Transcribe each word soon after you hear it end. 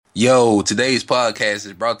Yo, today's podcast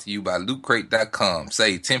is brought to you by LootCrate.com.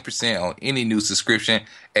 Save 10% on any new subscription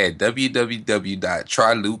at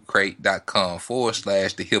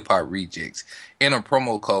www.trylootcrate.com/the hip hop rejects. Enter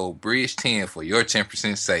promo code BRIDGE10 for your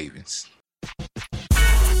 10% savings. Hip-hop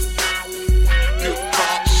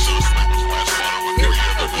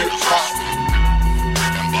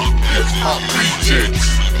rejects.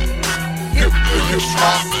 Hip-hop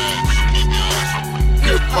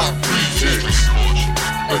rejects.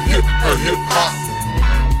 Hip-hop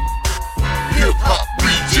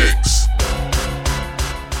rejects.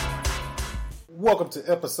 Welcome to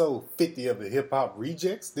episode 50 of the Hip Hop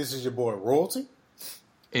Rejects. This is your boy Royalty.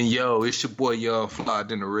 And yo, it's your boy Young Fly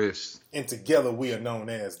than the rest. And together we are known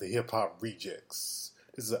as the Hip Hop Rejects.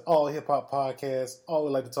 This is an all hip hop podcast. All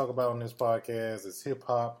we like to talk about on this podcast is hip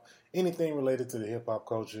hop, anything related to the hip hop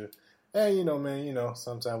culture. And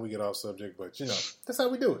sometimes we get off subject, but that's how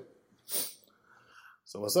we do it.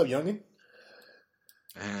 So what's up, youngin?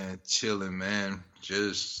 And chilling, man.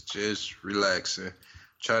 Just relaxing.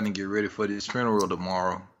 Trying to get ready for this funeral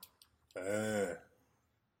tomorrow. Let's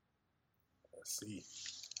see.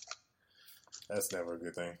 That's never a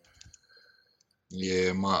good thing.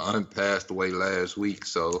 Yeah, my aunt passed away last week,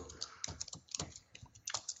 so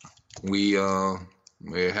we're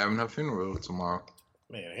having her funeral tomorrow.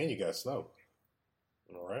 Man, and you got snow.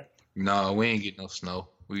 All right. No, we ain't get no snow.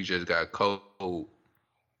 We just got cold.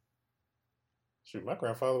 Shoot, my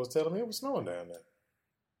grandfather was telling me it was snowing down there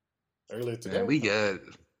earlier today. Man, we got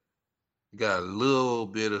a little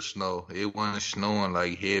bit of snow. It wasn't snowing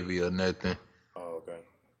like heavy or nothing. Oh, okay.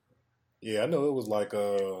 Yeah, I know it was like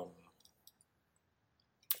I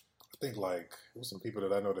think like there was some people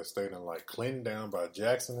that I know that stayed in like Clinton down by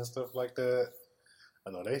Jackson and stuff like that. I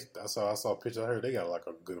know I saw a picture. I heard they got like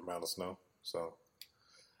a good amount of snow. So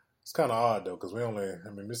it's kind of odd though, because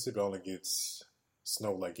Mississippi only gets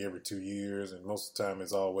snow like every 2 years, and most of the time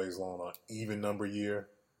it's always on an even number year.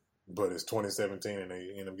 But it's 2017 and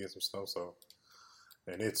they end up getting some snow. So,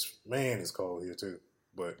 and it's cold here too,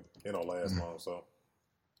 but it don't last long. So,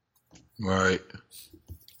 Right.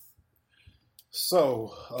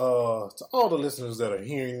 So, to all the listeners that are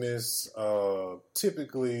hearing this,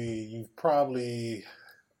 typically you've probably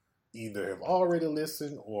either have already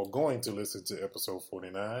listened or going to listen to episode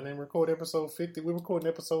 49 and record episode 50. We're recording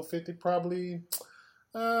episode 50 probably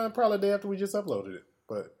the day after we just uploaded it.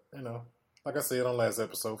 But, like I said on last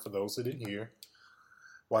episode, for those who didn't hear,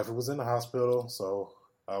 wifey was in the hospital, so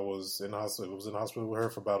I was in the hospital with her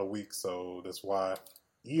for about a week, so that's why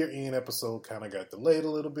year-end episode kind of got delayed a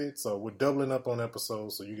little bit, so we're doubling up on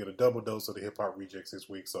episodes, so you get a double dose of the Hip Hop Rejects this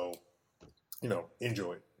week, so,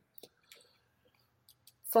 enjoy it.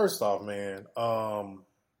 First off, man, want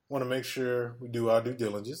to make sure we do our due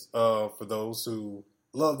diligence. For those who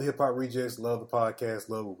love the Hip Hop Rejects, love the podcast,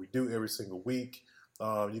 love what we do every single week,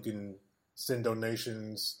 you can send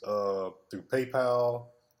donations through PayPal.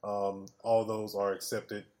 All those are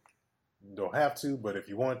accepted. You don't have to, but if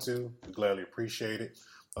you want to, we gladly appreciate it.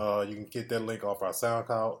 You can get that link off our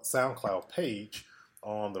SoundCloud page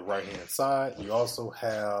on the right-hand side. You also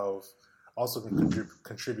can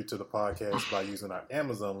contribute to the podcast by using our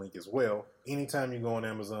Amazon link as well. Anytime you go on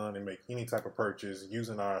Amazon and make any type of purchase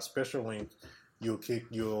using our special link,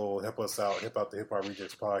 you'll help us out, help out the Hip Hop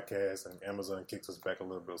Rejects podcast, and Amazon kicks us back a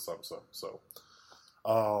little bit of something. So,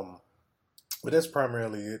 but that's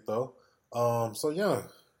primarily it though. So yeah.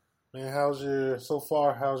 Man, how's your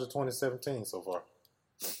 2017 so far?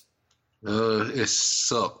 It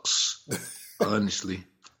sucks, honestly.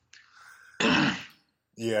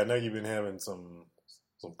 Yeah, I know you've been having some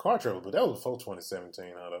car trouble, but that was before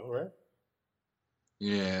 2017, though, right?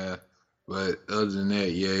 Yeah, but other than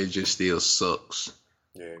that, yeah, it just still sucks.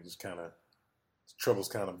 Yeah, just troubles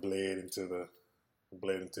kind of bled into the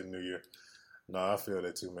new year. No, I feel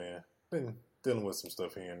that too, man. Been dealing with some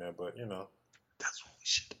stuff here and there, but That's what we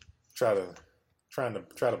should. Trying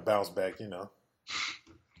to bounce back, Yeah,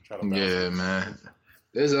 man.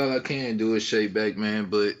 That's all I can do is shake back, man.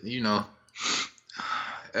 But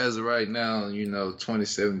as of right now,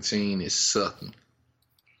 2017 is sucking,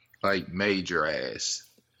 like major ass.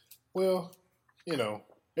 Well,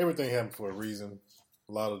 everything happened for a reason.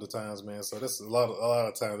 A lot of the times, man. So that's a lot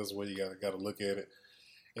of times. That's where you got to look at it.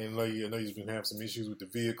 And I know you've been having some issues with the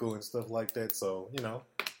vehicle and stuff like that. So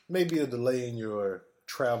maybe a delay in your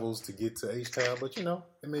travels to get to H-Town, but and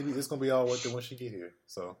maybe it's gonna be all worth it once you get here.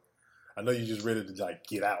 So I know you're just ready to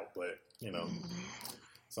get out, but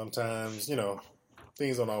sometimes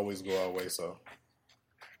things don't always go our way. So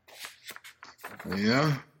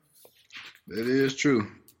yeah, that is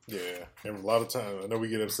true. Yeah, and a lot of times I know we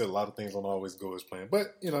get upset. A lot of things don't always go as planned,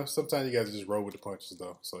 but sometimes you guys just roll with the punches,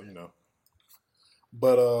 though. So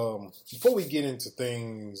But before we get into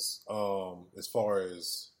things, as far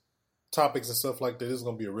as topics and stuff like that, this is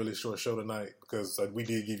gonna be a really short show tonight because we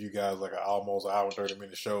did give you guys like almost an hour and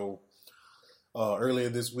 30-minute show earlier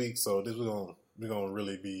this week. So we're gonna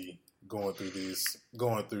really be going through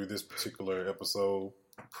this particular episode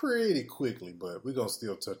pretty quickly, but we're gonna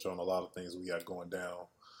still touch on a lot of things we got going down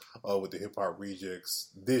with the Hip Hop Rejectz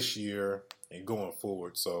this year and going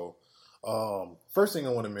forward. So first thing I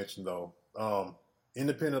want to mention though,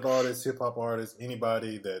 independent artists, hip hop artists,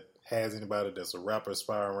 anybody that's a rapper,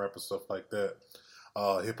 aspiring rapper, stuff like that.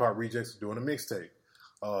 Hip Hop Rejectz is doing a mixtape.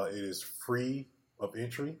 It is free of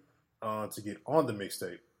entry to get on the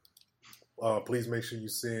mixtape. Please make sure you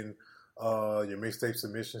send your mixtape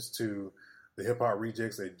submissions to the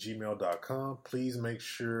hiphoprejects@gmail.com. Please make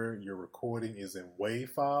sure your recording is in WAV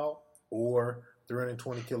file or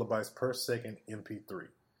 320 kilobytes per second MP3.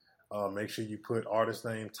 Make sure you put artist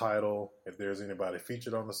name, title. If there's anybody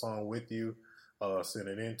featured on the song with you, send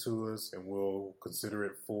it in to us, and we'll consider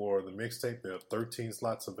it for the mixtape. There are 13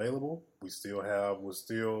 slots available. We're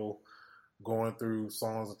still going through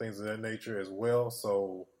songs and things of that nature as well.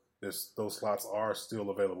 So those slots are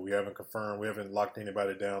still available. We haven't locked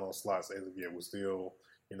anybody down on slots as of yet. We're still,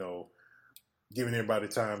 giving everybody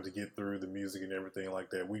time to get through the music and everything like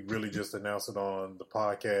that. We really just announced it on the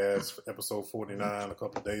podcast, episode 49, a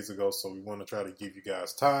couple of days ago, so we want to try to give you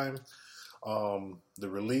guys time. The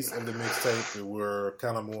release of the mixtape, we're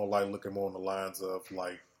kind of more like looking more on the lines of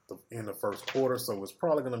like in the first quarter, so it's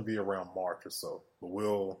probably going to be around March or so. But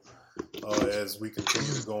we'll, as we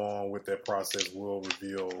continue to go on with that process, we'll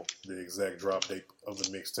reveal the exact drop date of the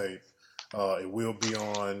mixtape. It will be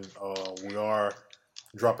on, we are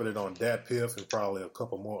dropping it on DatPiff and probably a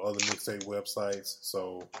couple more other mixtape websites.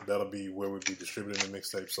 So that'll be where we'll be distributing the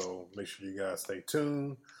mixtape. So make sure you guys stay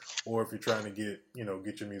tuned. Or if you're trying to get your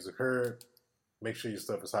music heard, make sure your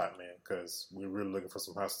stuff is hot, man, because we're really looking for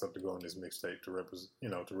some hot stuff to go on this mixtape to represent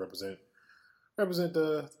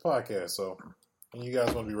the podcast. So, and you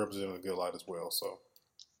guys want to be representing a good light as well. So,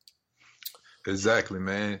 exactly,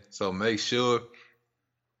 man. So make sure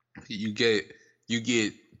you get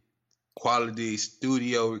quality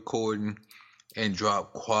studio recording and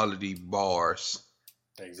drop quality bars.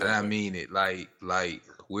 Exactly. And I mean it. Like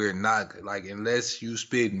we're not like, unless you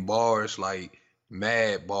spitting bars like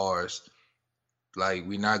mad bars, like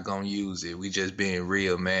we're not gonna use it. We just being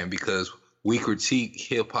real, man, because we critique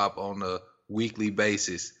hip hop on a weekly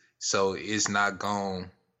basis. So it's not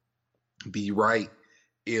gonna be right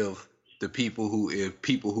if people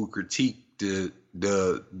who critique the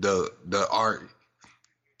art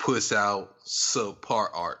puts out subpar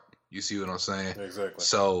art. You see what I'm saying? Exactly.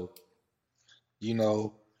 So,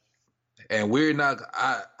 and we're not.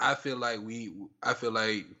 I feel like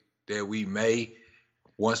that we may,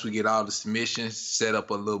 once we get all the submissions, set up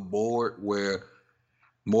a little board where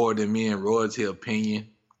more than me and Royalty Opinion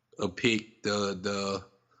will pick the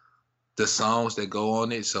songs that go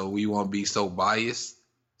on it. So we won't be so biased.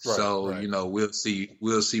 Right, so right. We'll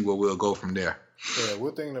see where we'll go from there. Yeah,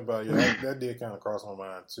 we're thinking about that did kind of cross my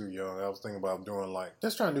mind too, Young. I was thinking about doing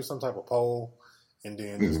just trying to do some type of poll, and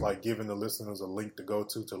then just giving the listeners a link to go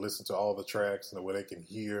to listen to all the tracks and where they can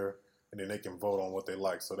hear, and then they can vote on what they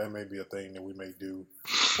like. So that may be a thing that we may do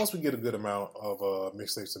once we get a good amount of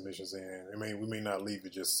mixtape submissions in. We may not leave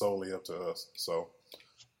it just solely up to us. So,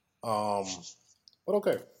 but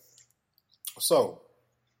okay. So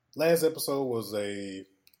last episode was a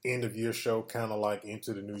end of year show, kind of like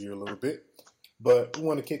into the new year a little bit. But we're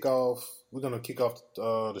going to kick off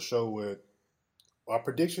the show with our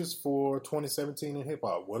predictions for 2017 in hip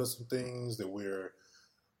hop. What are some things that we're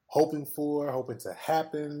hoping to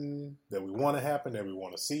happen, that we want to happen, that we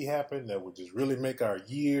want to see happen, that would just really make our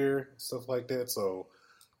year, stuff like that. So,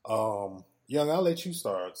 Young, I'll let you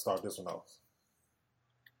start this one off.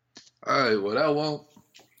 All right. Well,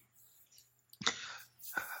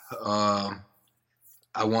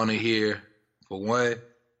 I want to hear, for one,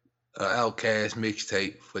 Outkast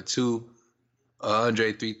mixtape. For two,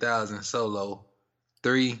 Andre 3000 solo.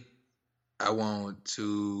 3, I want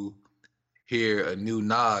to hear a new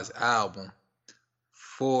Nas album.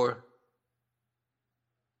 4,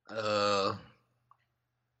 I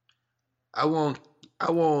want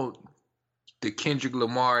the Kendrick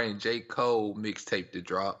Lamar and J. Cole mixtape to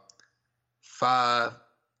drop. 5,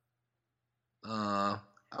 I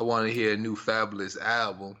want to hear a new Fabulous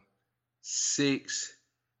album. 6,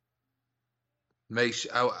 make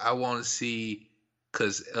sure I want to see,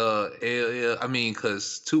 cause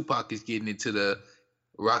Tupac is getting into the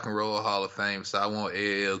Rock and Roll Hall of Fame. So I want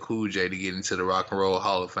LL Cool J to get into the Rock and Roll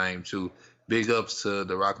Hall of Fame too. Big ups to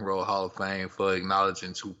the Rock and Roll Hall of Fame for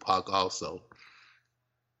acknowledging Tupac also.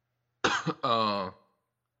 um,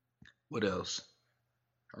 what else?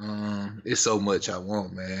 It's so much I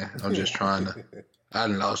want, man. I'm just trying to. I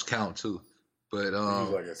done lost count too, but He was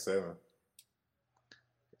like at 7.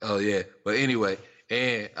 oh yeah. But anyway,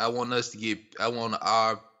 and I want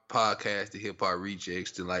our podcast, the Hip Hop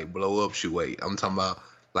Rejectz, to like blow up. Wait, I'm talking about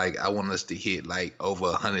like I want us to hit like over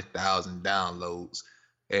 100,000 downloads,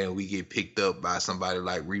 and we get picked up by somebody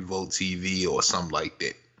like Revolt TV or something like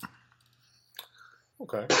that.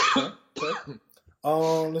 Okay.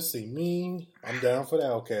 Let's see. I'm down for the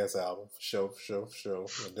Outkast album for sure.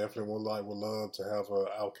 I definitely would love to have an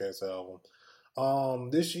Outkast album.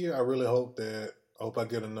 This year I really hope I hope we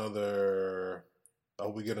get another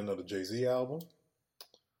Jay-Z album.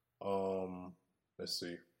 Let's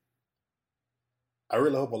see. I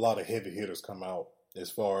really hope a lot of heavy hitters come out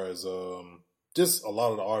as far as just a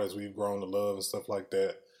lot of the artists we've grown to love and stuff like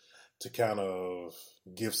that, to kind of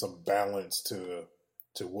give some balance to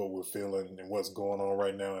what we're feeling and what's going on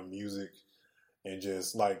right now in music. And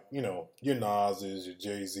just like, your Nas's, your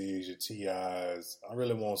Jay-Z's, your T.I.'s. I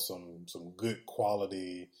really want some good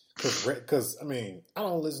quality. Because, I mean, I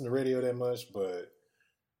don't listen to radio that much, but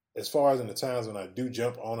as far as in the times when I do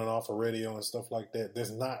jump on and off of radio and stuff like that,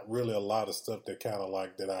 there's not really a lot of stuff that kind of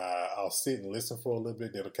like that I'll sit and listen for a little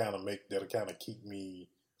bit that'll kind of keep me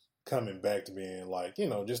coming back to being like,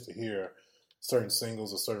 just to hear certain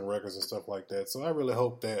singles or certain records and stuff like that. So I really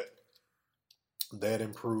hope that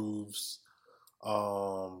improves.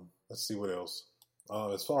 Let's see what else.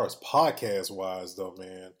 As far as podcast wise though,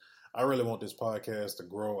 man, I really want this podcast to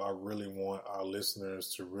grow. I really want our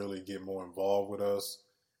listeners to really get more involved with us.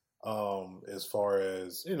 As far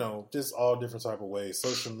as, just all different type of ways,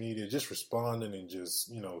 social media, just responding and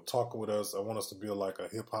just, talking with us. I want us to build like a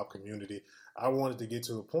hip hop community. I wanted to get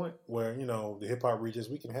to a point where, the hip hop Rejectz,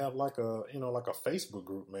 we can have like a Facebook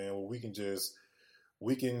group, man, where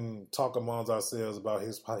we can talk amongst ourselves about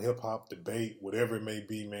hip hop debate, whatever it may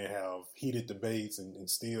be, man, have heated debates and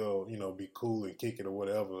still, be cool and kick it or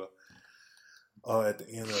whatever, at the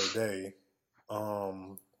end of the day.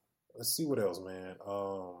 Let's see what else, man.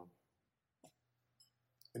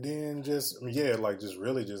 And then I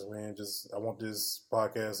want this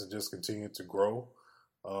podcast to just continue to grow,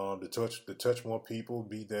 to touch more people,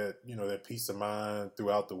 be that, that peace of mind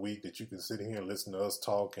throughout the week that you can sit here and listen to us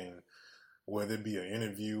talk, and whether it be an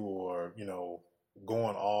interview or,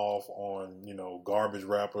 going off on, garbage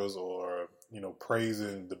rappers or,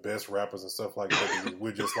 praising the best rappers and stuff like that.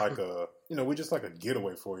 We're just like a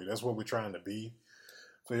getaway for you. That's what we're trying to be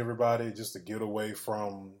for everybody, just to get away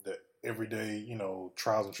from the everyday,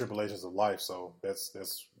 trials and tribulations of life. So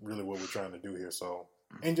that's really what we're trying to do here. So,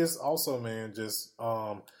 and just also, man,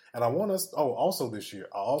 and I want us, also this year,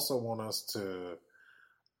 I want us to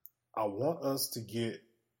get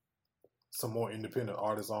some more independent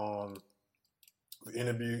artists on for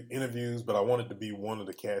interviews, but I want it to be one of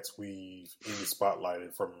the cats we've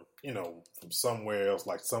spotlighted from somewhere else,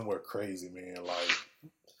 like somewhere crazy, man, like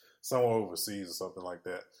somewhere overseas or something like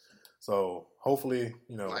that. So hopefully,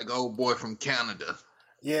 like old boy from Canada.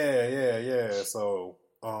 Yeah. So,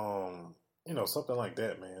 something like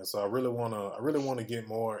that, man. So I really want to get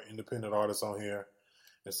more independent artists on here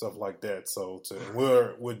and stuff like that. So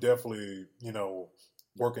we're definitely,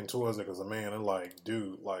 working towards it, because man, I'm like,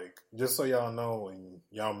 dude, like, just so y'all know, and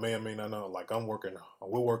y'all may or may not know, like,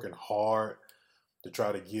 we're working hard to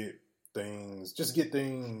try to get things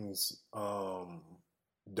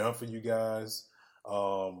done for you guys,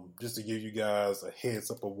 just to give you guys a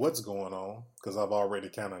heads up of what's going on, because I've already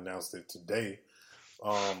kind of announced it today.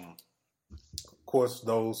 Of course,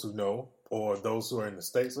 those who know, or those who are in the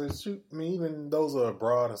States, even those who are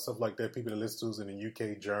abroad and stuff like that, people that listen to us in the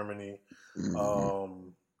UK, Germany,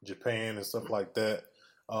 Japan and stuff like that,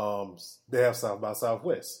 they have South by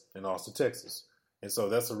Southwest in Austin, Texas. And so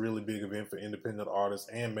that's a really big event for independent artists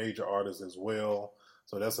and major artists as well.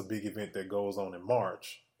 So that's a big event that goes on in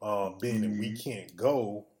March. Being that we can't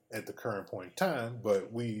go at the current point in time,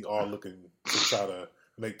 but we are looking to try to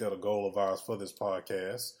make that a goal of ours for this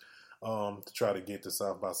podcast, to try to get to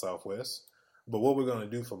South by Southwest. But what we're going to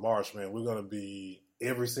do for March, man, we're going to be,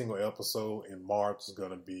 every single episode in March is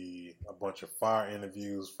going to be a bunch of fire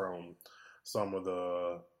interviews from some of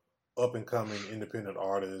the up-and-coming independent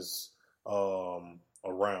artists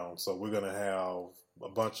around. So we're going to have a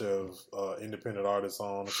bunch of independent artists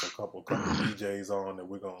on, a couple DJs on that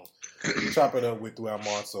we're going to chop it up with throughout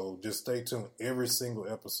March. So just stay tuned. Every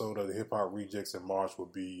single episode of the Hip Hop Rejectz in March will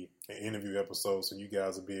be an interview episode, so you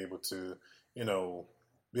guys will be able to,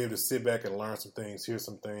 be able to sit back and learn some things, hear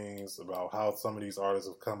some things about how some of these artists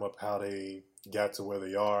have come up, how they got to where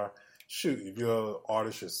they are. Shoot, if you're an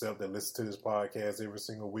artist yourself that listens to this podcast every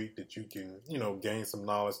single week, that you can, gain some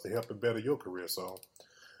knowledge to help and better your career. So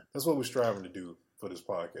that's what we're striving to do for this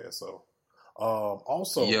podcast. So,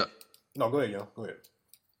 also, Yep. No, go ahead, yo. Go ahead.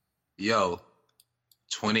 Yo,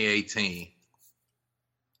 2018,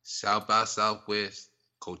 South by Southwest,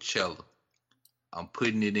 Coachella. I'm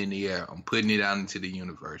putting it in the air. I'm putting it out into the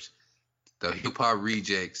universe. The Hip Hop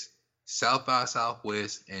Rejectz, South by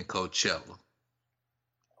Southwest, and Coachella.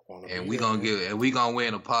 And we gonna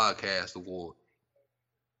win a podcast award.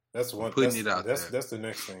 That's one. Putting it out there. That's the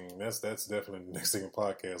next thing. That's definitely the next thing in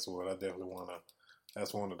podcast award. I definitely wanna.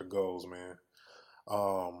 That's one of the goals, man.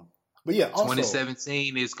 But yeah, also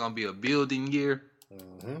 2017 is gonna be a building year.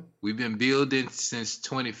 Mm-hmm. We've been building since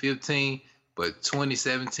 2015, but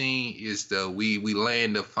 2017 is we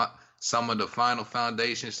laying some of the final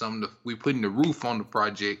foundations. We putting the roof on the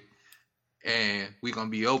project, and we're gonna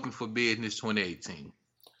be open for business 2018.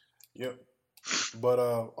 Yep.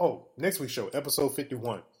 But next week's show, episode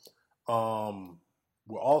 51. We're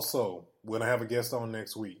gonna have a guest on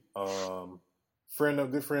next week.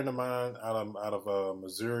 Good friend of mine out of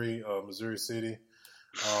Missouri, Missouri City.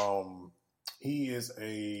 He is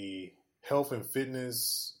a health and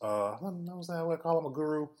fitness. I don't know what I call him, a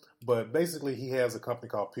guru, but basically he has a company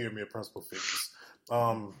called Pyramid Principle Fitness.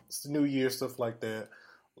 It's the new year, stuff like that.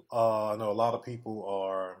 I know a lot of people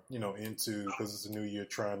are, into, because it's a new year,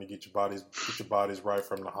 trying to get your bodies right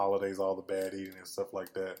from the holidays, all the bad eating and stuff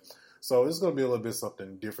like that. So it's going to be a little bit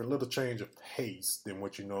something different, a little change of pace than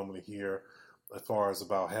what you normally hear as far as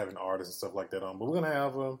about having artists and stuff like that on. But we're going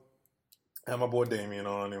to have my boy Damien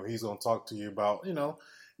on, and he's going to talk to you about,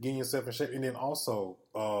 getting yourself in shape. And then also,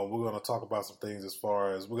 we're going to talk about some things as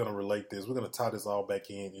far as, we're going to relate this, we're going to tie this all back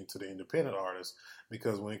into the independent artists,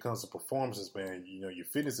 because when it comes to performances, man, your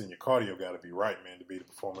fitness and your cardio got to be right, man, to be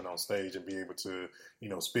performing on stage and be able to,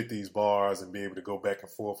 spit these bars and be able to go back and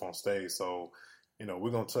forth on stage. So,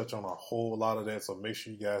 we're going to touch on a whole lot of that. So make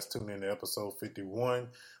sure you guys tune in to episode 51.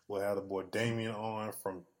 We'll have the boy Damien on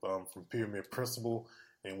from Pyramid Principle,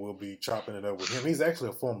 and we'll be chopping it up with him. He's actually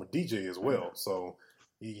a former DJ as well. So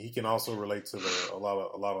he can also relate to a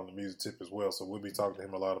lot on the music tip as well. So we'll be talking to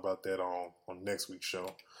him a lot about that on next week's show.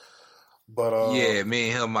 But yeah,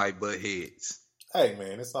 me and him might butt heads. Hey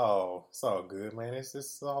man, it's all good, man.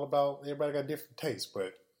 It's all about, everybody got different tastes,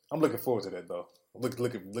 but I'm looking forward to that though.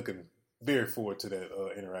 Looking very forward to that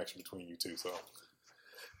interaction between you two. So,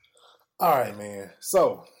 all right, man.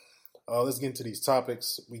 So let's get into these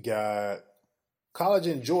topics. We got college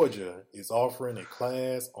in Georgia is offering a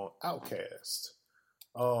class on Outkast.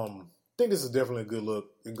 I think this is definitely a good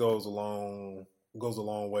look. It goes a long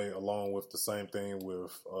way, along with the same thing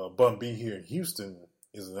with Bun B here in Houston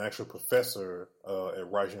is an actual professor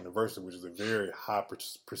at Rice University, which is a very high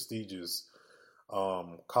prestigious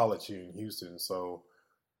college here in Houston. So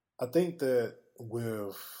I think that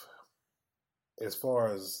as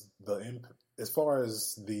far as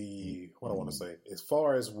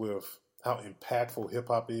with how impactful hip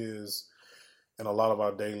hop is in a lot of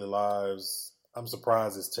our daily lives, I'm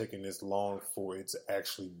surprised it's taken this long for it to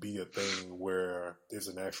actually be a thing where there's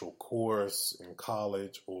an actual course in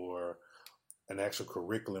college or an actual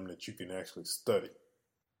curriculum that you can actually study.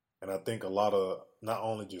 And I think a lot of, not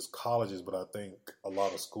only just colleges, but I think a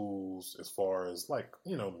lot of schools, as far as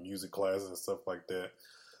music classes and stuff like that,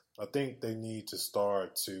 I think they need to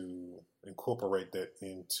start to incorporate that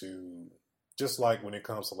into, just like when it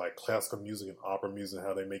comes to classical music and opera music,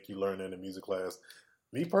 how they make you learn that in a music class.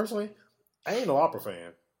 Me personally, I ain't no opera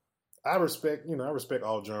fan. I respect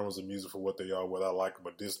all genres of music for what they are, whether I like them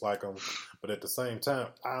or dislike them. But at the same time,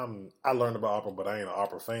 I learned about opera, but I ain't an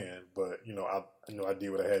opera fan. But I did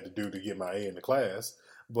what I had to do to get my A in the class.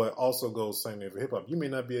 But also goes the same thing for hip hop. You may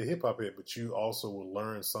not be a hip hop head, but you also will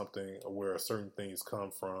learn something where certain things come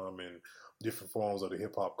from and different forms of the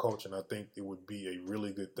hip hop culture. And I think it would be a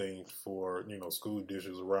really good thing for school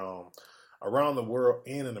districts around the world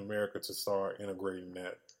and in America to start integrating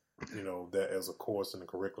that. That as a course in the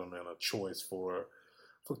curriculum and a choice for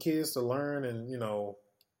kids to learn and,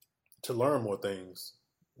 to learn more things,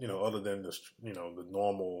 other than the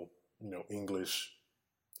normal, English,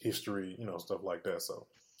 history, stuff like that. So.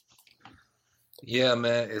 Yeah,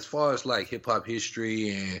 man, as far as hip hop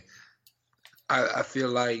history, and I feel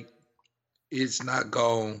like it's not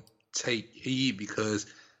going to take heed because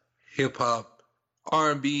hip hop,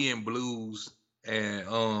 R&B and blues and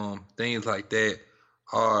things like that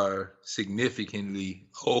are significantly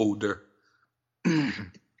older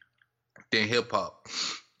than hip hop.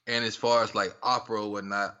 And as far as opera or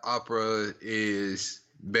whatnot, opera is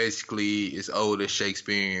basically it's old as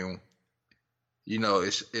Shakespeare.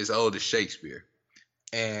 It's old as Shakespeare,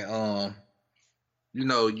 and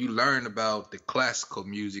you learn about the classical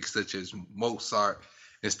music such as Mozart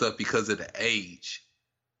and stuff because of the age.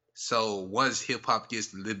 So once hip hop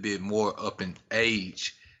gets a little bit more up in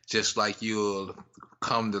age, just like you'll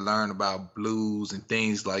come to learn about blues and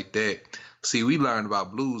things like that. See, we learned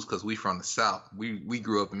about blues because we from the South. We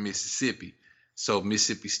grew up in Mississippi, so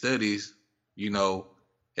Mississippi studies, you know,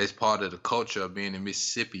 as part of the culture of being in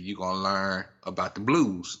Mississippi, you're gonna learn about the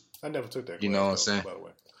blues. I never took that class. You know what I'm saying? By the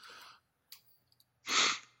way.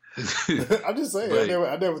 I'm just saying, But,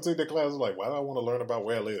 I never took that class. I was like, why do I want to learn about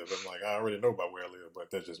where I live? I'm like, I already know about where I live, but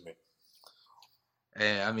that's just me.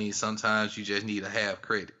 and I mean, sometimes you just need a half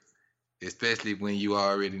credit, especially when you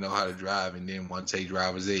already know how to drive and then want to take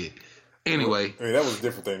driver's ed. Anyway, I mean, that was a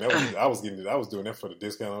different thing. I was doing that for the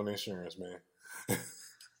discount on insurance, man.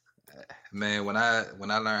 man, when I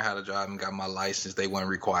learned how to drive and got my license, they weren't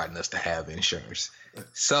requiring us to have insurance.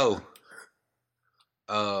 So,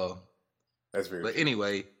 that's very. But true.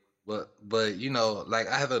 anyway, but like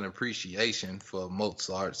I have an appreciation for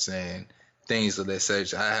Mozart and things of that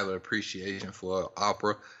such. I have an appreciation for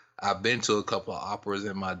opera. I've been to a couple of operas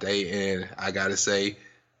in my day, and I gotta say,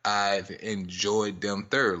 I've enjoyed them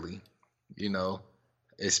thoroughly. You know,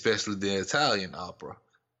 especially the Italian opera.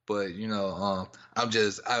 But I'm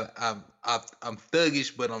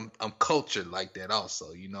thuggish, but I'm cultured like that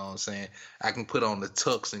also. You know what I'm saying? I can put on the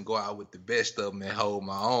tux and go out with the best of them and hold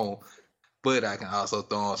my own. But I can also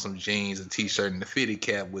throw on some jeans, a t-shirt, and a fitted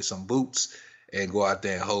cap with some boots and go out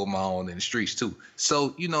there and hold my own in the streets too.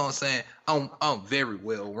 So you know what I'm saying? I'm very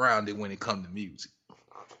well rounded when it comes to music.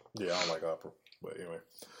 Yeah, I don't like opera, but anyway.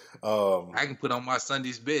 I can put on my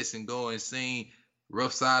Sunday's best and go and sing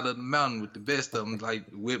 "Rough Side of the Mountain" with the best of them, like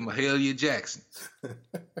with Mahalia Jackson.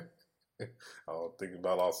 I was thinking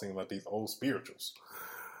about all singing like these old spirituals.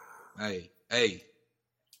 Hey.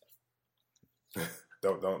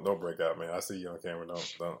 Don't break out, man. I see you on camera.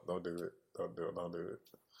 Don't do it. Don't do it.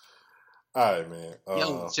 All right, man.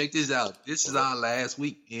 Yo, check this out. This is our last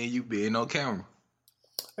week, and you being on camera.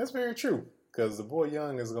 That's very true. Because the boy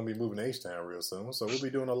Young is going to be moving to H-Town real soon. So we'll be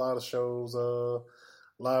doing a lot of shows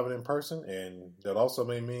live and in person. And that also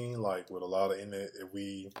may mean, like, with a lot of indie, if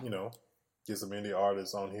we, get some indie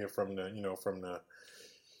artists on here from the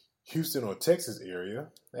Houston or Texas area,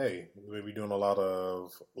 hey, we'll be doing a lot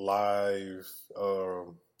of live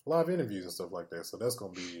interviews and stuff like that. So that's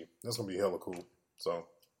gonna be hella cool. So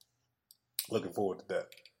looking forward to that.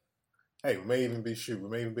 Hey, we may even be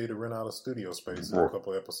able to rent out a studio space in a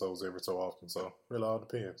couple of episodes every so often. So really all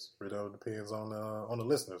depends. Really all depends on the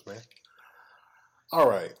listeners, man. All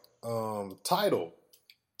right. Tidal.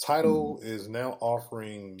 Tidal is now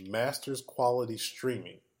offering Masters quality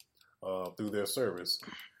streaming through their service.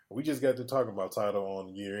 We just got to talk about Tidal on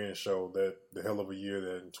the year-end show, that the hell of a year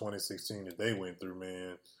that in 2016 that they went through,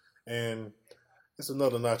 man. And it's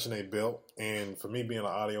another notch in their belt. And for me being an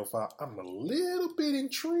audiophile, I'm a little bit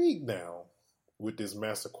intrigued now with this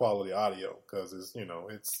master quality audio, because it's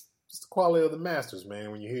the quality of the masters,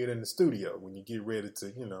 man. When you hear it in the studio, when you get ready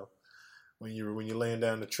to, when you're laying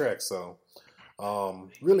down the track. So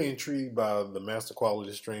really intrigued by the master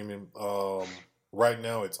quality streaming. Right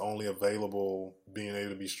now, it's only available being able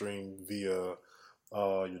to be streamed via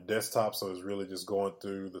your desktop. So it's really just going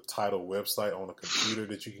through the Tidal website on a computer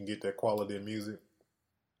that you can get that quality of music.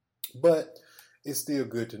 But it's still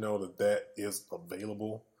good to know that is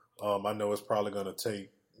available. I know it's probably going to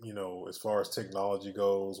take, as far as technology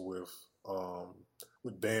goes with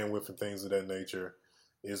bandwidth and things of that nature,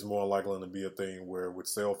 it's more likely to be a thing where with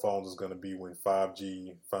cell phones is going to be when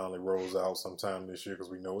 5G finally rolls out sometime this year,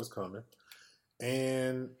 because we know it's coming.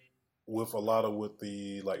 And with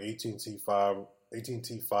the like AT&T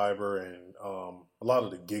fiber and a lot of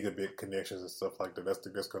the gigabit connections and stuff like that,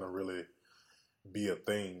 that's going to really be a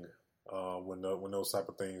thing when those type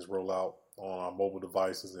of things roll out on our mobile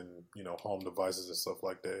devices and home devices and stuff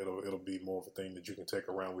like that. It'll be more of a thing that you can take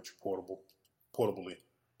around with you portably.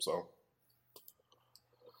 So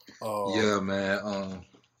yeah, man.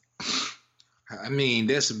 I mean,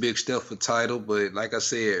 that's a big step for Tidal, but like I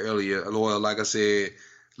said earlier, or like I said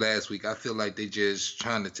last week, I feel like they just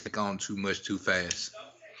trying to take on too much too fast.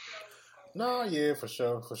 No, yeah, for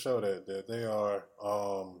sure that they are.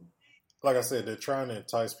 Like I said, they're trying to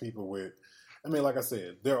entice people with. I mean, like I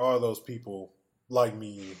said, there are those people like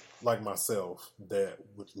me, like myself, that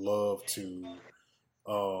would love to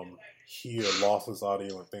hear lossless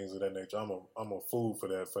audio and things of that nature. I'm a fool for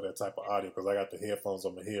that type of audio, because I got the headphones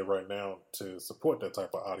on my head right now to support that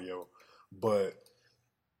type of audio. But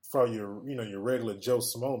for your regular Joe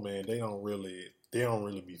Smo, man, they don't really they don't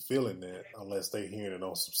really be feeling that unless they hearing it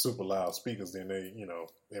on some super loud speakers. Then they,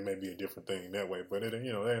 it may be a different thing that way. But there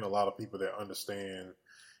ain't a lot of people that understand,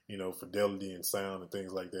 fidelity and sound and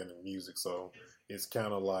things like that in music. So it's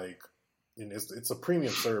kind of like, and it's a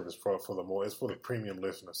premium service it's for the premium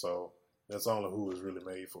listener. So that's only who it's really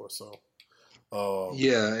made for. So.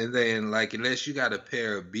 Yeah, and then like unless you got a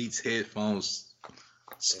pair of Beats headphones,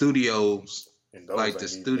 studios and those like the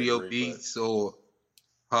Studio great, Beats or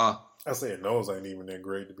I said those ain't even that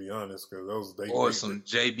great to be honest, because some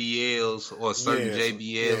JBLs or certain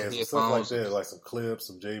JBL headphones, stuff like that, like some clips,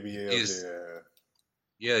 some JBLs.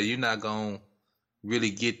 Yeah, you're not gonna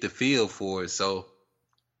really get the feel for it. So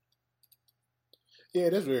yeah,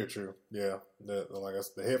 that's very true. Yeah, like I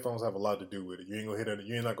said, the headphones have a lot to do with it. You ain't gonna hear that.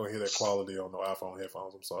 You're not gonna hear that quality on no iPhone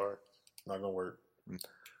headphones. I'm sorry, not gonna work.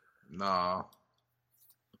 Nah.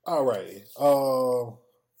 All right.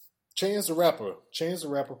 Chance the Rapper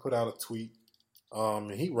put out a tweet. And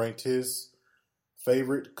he ranked his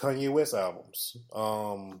favorite Kanye West albums.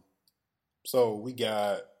 So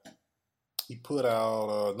he put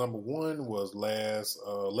out number 1 was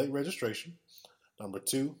Late Registration. Number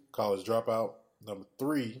 2, College Dropout. Number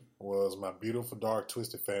 3 was My Beautiful Dark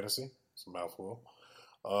Twisted Fantasy. It's a mouthful.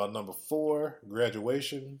 Number 4,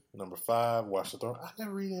 Graduation. Number 5, Watch the Throne. I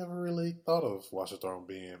never really thought of Watch the Throne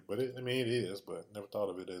being, but it is, but never thought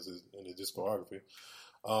of it as in the discography.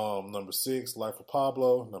 Number 6, Life of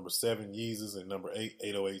Pablo. Number 7, Yeezus, and number 8,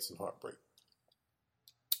 808s and Heartbreak.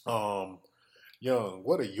 Young,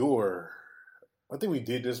 what are your? I think we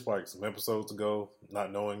did this like some episodes ago,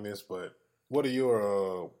 not knowing this, but what are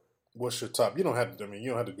your? What's your top? You don't have to. I mean,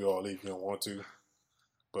 you don't have to do all these if you don't want to.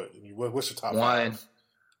 But what's your top 5?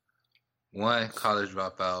 1, College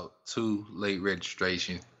Dropout. 2, Late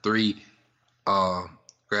Registration. 3,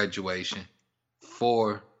 Graduation.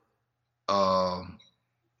 4,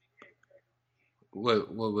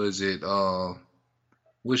 what was it?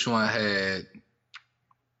 Which one had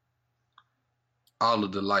all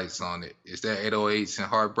of the lights on it? Is that 808s and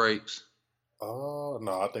Heartbreaks? Oh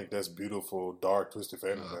no, I think that's Beautiful Dark Twisted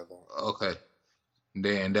Fantasy. Okay,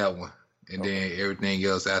 then that one, and then everything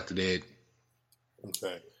else after that.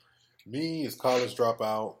 Okay, me is College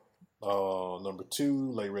Dropout. Number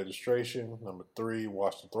 2, Late Registration. Number 3,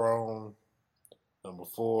 Watch the Throne. Number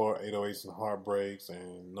 4, 808s and Heartbreaks,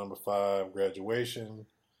 and number 5, Graduation.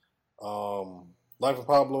 Life of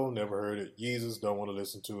Pablo, never heard it. Yeezus, don't want to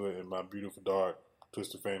listen to it. And My Beautiful Dark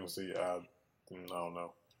Twisted Fantasy, I don't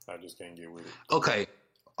know. I just can't get with it. Okay.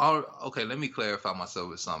 Let me clarify myself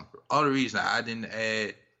with something. All the reason I didn't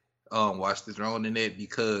add Watch the Throne in it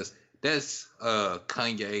because that's a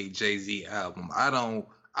Kanye Jay-Z album.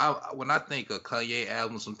 When I think of Kanye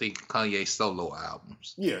albums, I'm thinking Kanye solo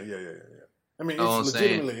albums. Yeah. I mean, it's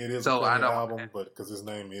legitimately, it is a Kanye album, but because his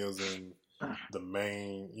name is in the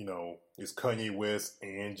main, it's Kanye West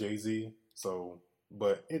and Jay-Z. So,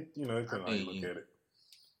 but it, it's kind of how you look at it.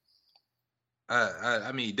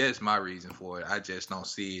 I mean, that's my reason for it. I just don't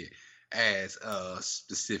see it as a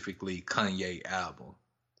specifically Kanye album.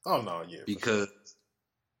 Oh no, yeah. Because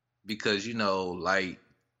like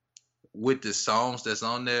with the songs that's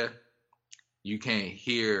on there, you can't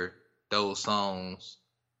hear those songs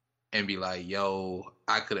and be like, yo,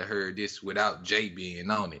 I could have heard this without Jay being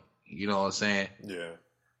on it. You know what I'm saying? Yeah.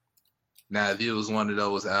 Now, if it was one of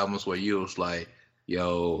those albums where you was like,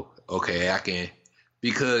 yo, okay, I can,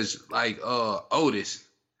 because like Otis,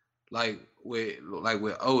 like with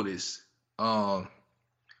Otis,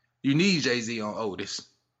 you need Jay-Z on Otis.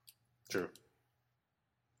 True.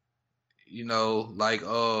 Like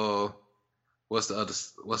what's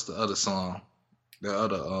the other song? The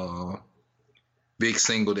other big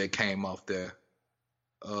single that came off there.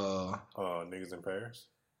 Niggas in Paris.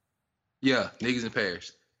 Yeah, Niggas in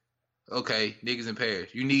Paris. Okay, Niggas in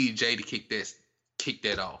Paris. You need Jay to kick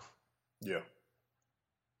that off. Yeah.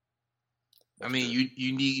 I mean,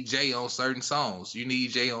 you need Jay on certain songs. You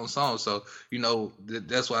need Jay on songs. So,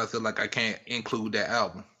 that's why I feel like I can't include that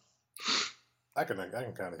album. I can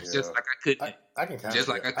kind of hear. Just like I couldn't. I can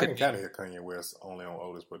kind of hear Kanye West only on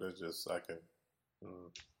Otis, but it's just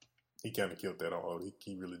he kind of killed that on Otis.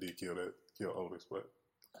 He really did kill Otis, but.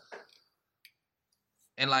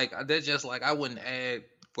 And like that's just like I wouldn't add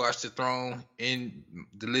Watch the Throne in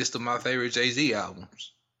the list of my favorite Jay-Z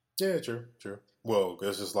albums. Yeah, true. Well,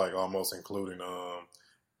 that's just like almost including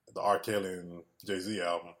the R. Kelly and Jay-Z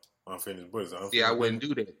album, Unfinished Business. Yeah, I wouldn't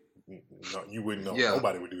do that. No, you wouldn't know. Yeah.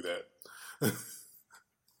 Nobody would do that.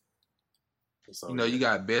 So, you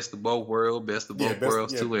got Best of Both Worlds,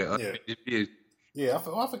 too. Yeah, I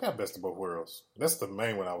forgot Best of Both Worlds. That's the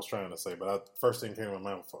main one I was trying to say, but first thing came to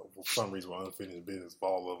my mind for some reason was Unfinished Business for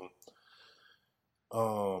all of them.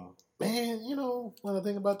 Man, when I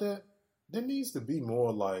think about that, there needs to be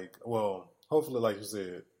more like, well, hopefully, like you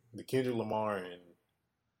said, the Kendrick Lamar and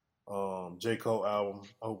J. Cole album.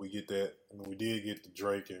 I hope we get that. And we did get the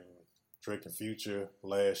Drake and Future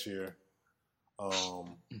last year. Hope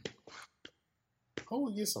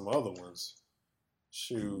we get some other ones.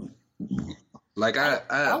 Shoot. Like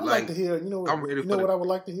I would like to hear. I'm ready for what I would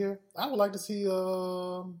like to hear. I would like to see.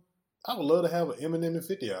 I would love to have an Eminem and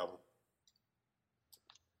 50 album.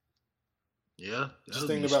 Yeah, just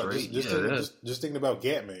thinking about just thinking about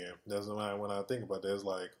Gatman. That's when I think about that. It's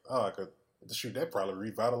like, I could shoot that probably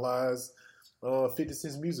revitalize 50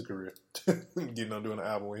 Cent's music career. Getting on doing an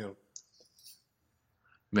album with him.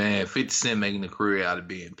 Man, 50 Cent making a career out of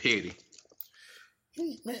being petty.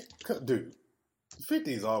 Dude,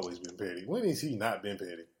 50's always been petty. When has he not been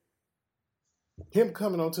petty? Him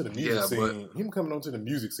coming onto the music scene. Him coming onto the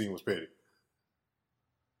music scene was petty.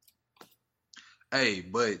 Hey,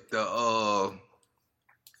 but the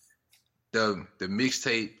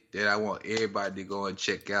mixtape that I want everybody to go and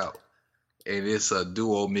check out, and it's a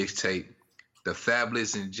duo mixtape, the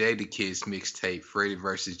Fabulous and Jadakiss mixtape, Freddie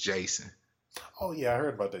versus Jason. Oh yeah, I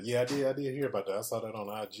heard about that. Yeah, I did hear about that. I saw that on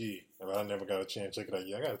IG, and I never got a chance to check it out.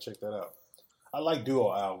 Yeah, I gotta check that out. I like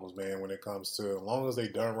duo albums, man. When it comes to, as long as they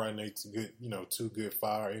done right, and they good, two good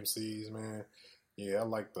fire MCs, man. Yeah, I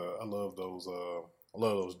love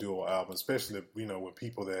those duo albums, especially with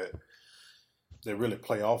people that really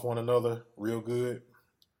play off one another real good.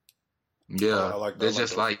 Yeah, that's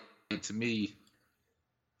just like to me.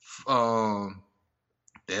 That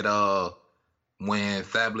when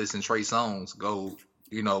Fabulous and Trey Songz go,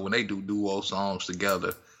 when they do duo songs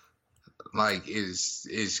together, like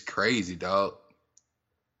it's crazy, dog.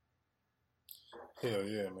 Hell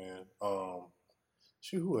yeah, man.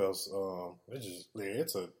 Who else?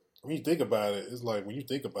 When you think about it, it's like when you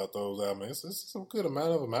think about those albums, it's some good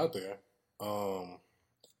amount of them out there. I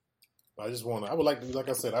would like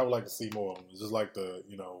to see more of them. It's just like the,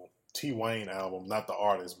 T Wayne album, not the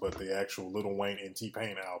artist, but the actual Lil Wayne and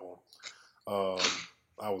T-Pain album.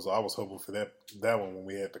 I was hoping for that one when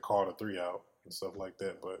we had the Carter 3 out and stuff like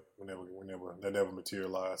that, but that never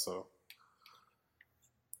materialized. So,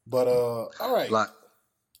 but all right.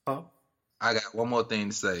 I got one more thing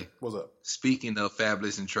to say. What's up? Speaking of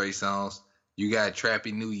Fabulous and Trey Songz, you got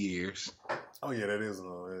Trappy New Year's. Oh yeah, that is.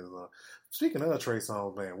 Speaking of Trey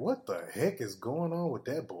Songz, man, what the heck is going on with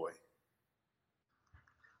that boy?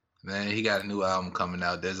 Man, he got a new album coming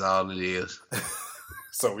out. That's all it is.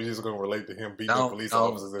 So we just gonna relate to him beating police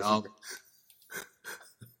officers.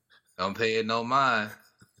 Don't pay it no mind.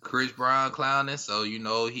 Chris Brown clowning, so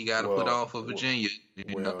he got to put on for Virginia.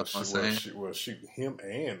 You know what I'm saying? Him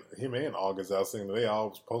and August Alsina, they all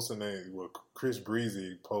was posting that. Well, Chris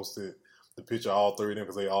Breezy posted the picture of all three of them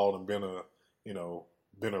because they all have been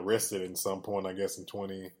arrested at some point, I guess in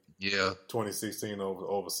 2016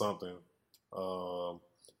 over something.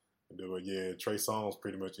 Trey Songz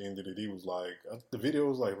pretty much ended it. He was like, the video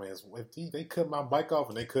was like, man, if they cut my mic off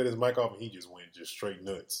and they cut his mic off and he just went straight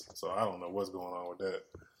nuts. So I don't know what's going on with that.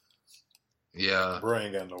 Yeah. Bro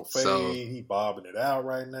ain't got no fade. He bobbing it out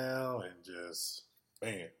right now and just,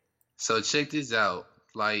 man. So check this out.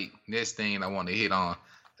 Like, next thing I want to hit on.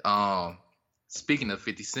 Speaking of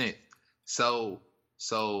 50 Cent. So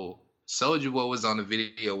Soulja Boy was on the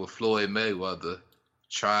video with Floyd Mayweather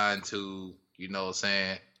trying to,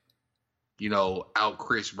 out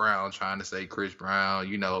Chris Brown, trying to say Chris Brown,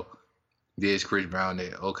 this Chris Brown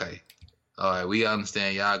there. Okay. All right, we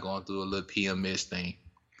understand y'all going through a little PMS thing.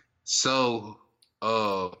 So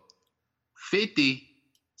 50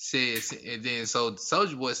 says, and then so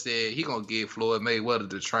Soulja Boy said he gonna get Floyd Mayweather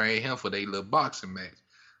to train him for their little boxing match.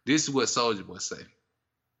 This is what Soulja Boy say.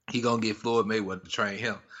 He gonna get Floyd Mayweather to train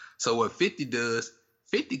him. So what 50 does,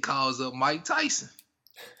 50 calls up Mike Tyson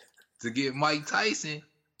to get Mike Tyson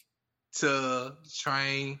to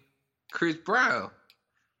train Chris Brown.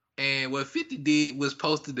 And what 50 did was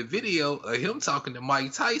posted the video of him talking to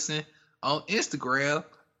Mike Tyson on Instagram.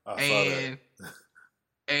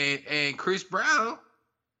 And Chris Brown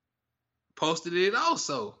posted it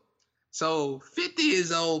also. So 50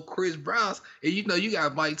 is old Chris Brown's, and you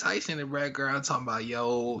got Mike Tyson in the background talking about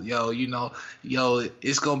yo,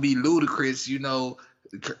 it's gonna be ludicrous,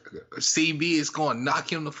 CB is gonna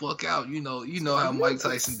knock him the fuck out, you know how Mike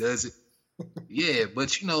Tyson does it. Yeah,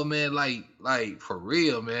 but man, like for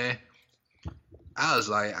real, man. I was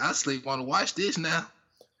like, I slick want to watch this now.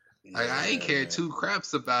 Like I ain't care two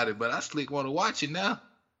craps about it, but I slick want to watch it now.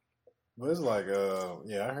 But it's like,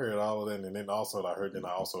 I heard all of that, and then I also heard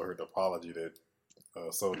the apology that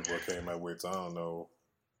Soulja Boy came out with. So I don't know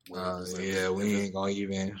Yeah, we ain't gonna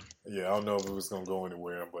even. Yeah, I don't know if it was gonna go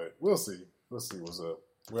anywhere, but we'll see. We'll see what's up.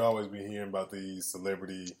 We always be hearing about these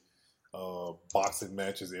celebrity boxing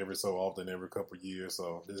matches every so often, every couple of years.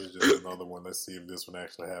 So this is just another one. Let's see if this one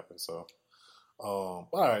actually happens. So, all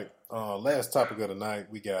right. Last topic of the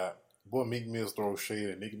night, we got boy Meek Mill throws shade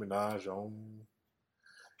at Nicki Minaj on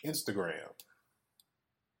Instagram.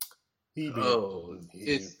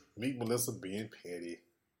 Meek Melissa being petty.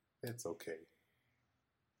 It's okay.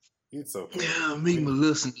 It's okay. Yeah, Meek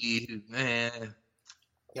Melissa, man.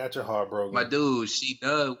 Got your heart broken. My dude, she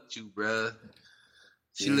done with you, bruh.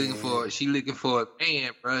 She looking for a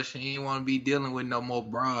man, bruh. She ain't want to be dealing with no more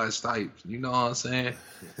bras types. You know what I'm saying?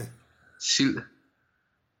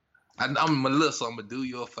 I'm Melissa. I'm gonna do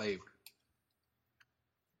you a favor.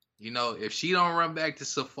 You know, if she don't run back to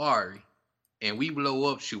Safari and we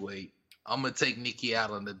blow up Shuade, I'm gonna take Nikki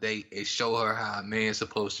out on the date and show her how a man's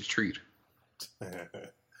supposed to treat her.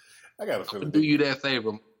 I got a feeling. Do you that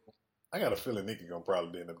favor? I got a feeling Nikki gonna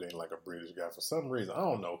probably end up dating like a British guy for some reason. I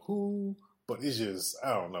don't know who, but it's just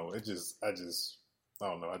I don't know. I just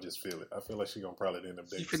don't know. I just feel it. I feel like she gonna probably end up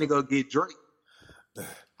dating. She finna go get Drake.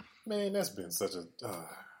 Man, that's been such a.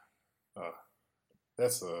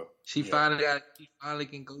 She finally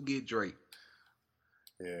can go get Drake.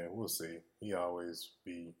 Yeah, we'll see. He always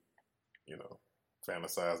be,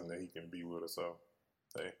 fantasizing that he can be with her. So,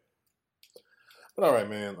 hey. But all right,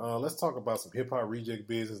 man. Let's talk about some hip hop reject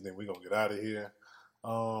business. Then we're gonna get out of here.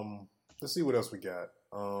 Let's see what else we got.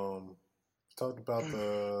 Talked about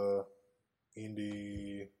the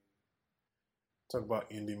indie. Talked about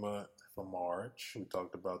Indie Month for March. We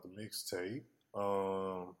talked about the mixtape.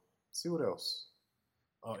 See what else.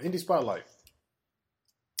 Indie Spotlight.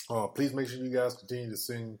 Please make sure you guys continue to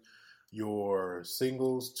send your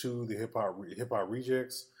singles to the Hip Hop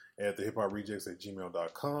Rejectz at the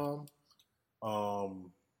hiphoprejects@gmail.com.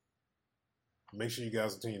 Make sure you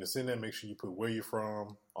guys continue to send that. Make sure you put where you're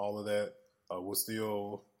from, all of that. We're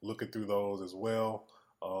still looking through those as well.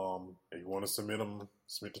 If you want to submit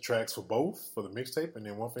the tracks for both, for the mixtape and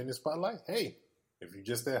then one for Indie Spotlight. Hey, if you're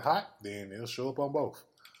just that hot, then it'll show up on both.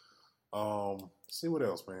 See what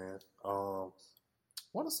else, man. I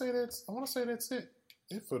want to say that's it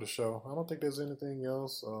for the show. I don't think there's anything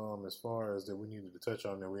else as far as that we needed to touch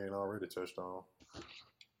on that we ain't already touched on.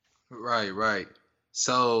 Right.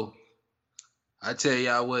 So I tell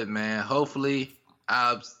y'all what, man. Hopefully,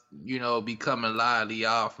 I'll be coming live to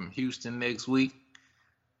y'all from Houston next week.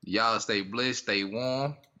 Y'all stay blessed, stay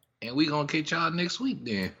warm, and we gonna catch y'all next week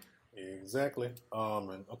then. Exactly.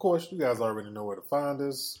 And of course, you guys already know where to find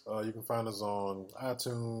us. You can find us on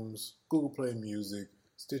iTunes, Google Play Music,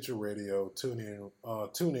 Stitcher Radio,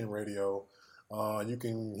 TuneIn Radio. You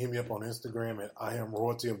can hit me up on Instagram at I am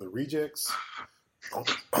Royalty of the Rejectz.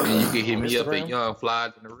 And you can hit me up at Young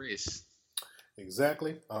Flies and the Wrist.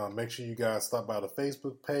 Exactly. Make sure you guys stop by the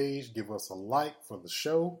Facebook page, give us a like for the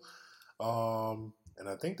show. And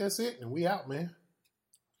I think that's it. And we out, man.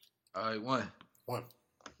 All right, one.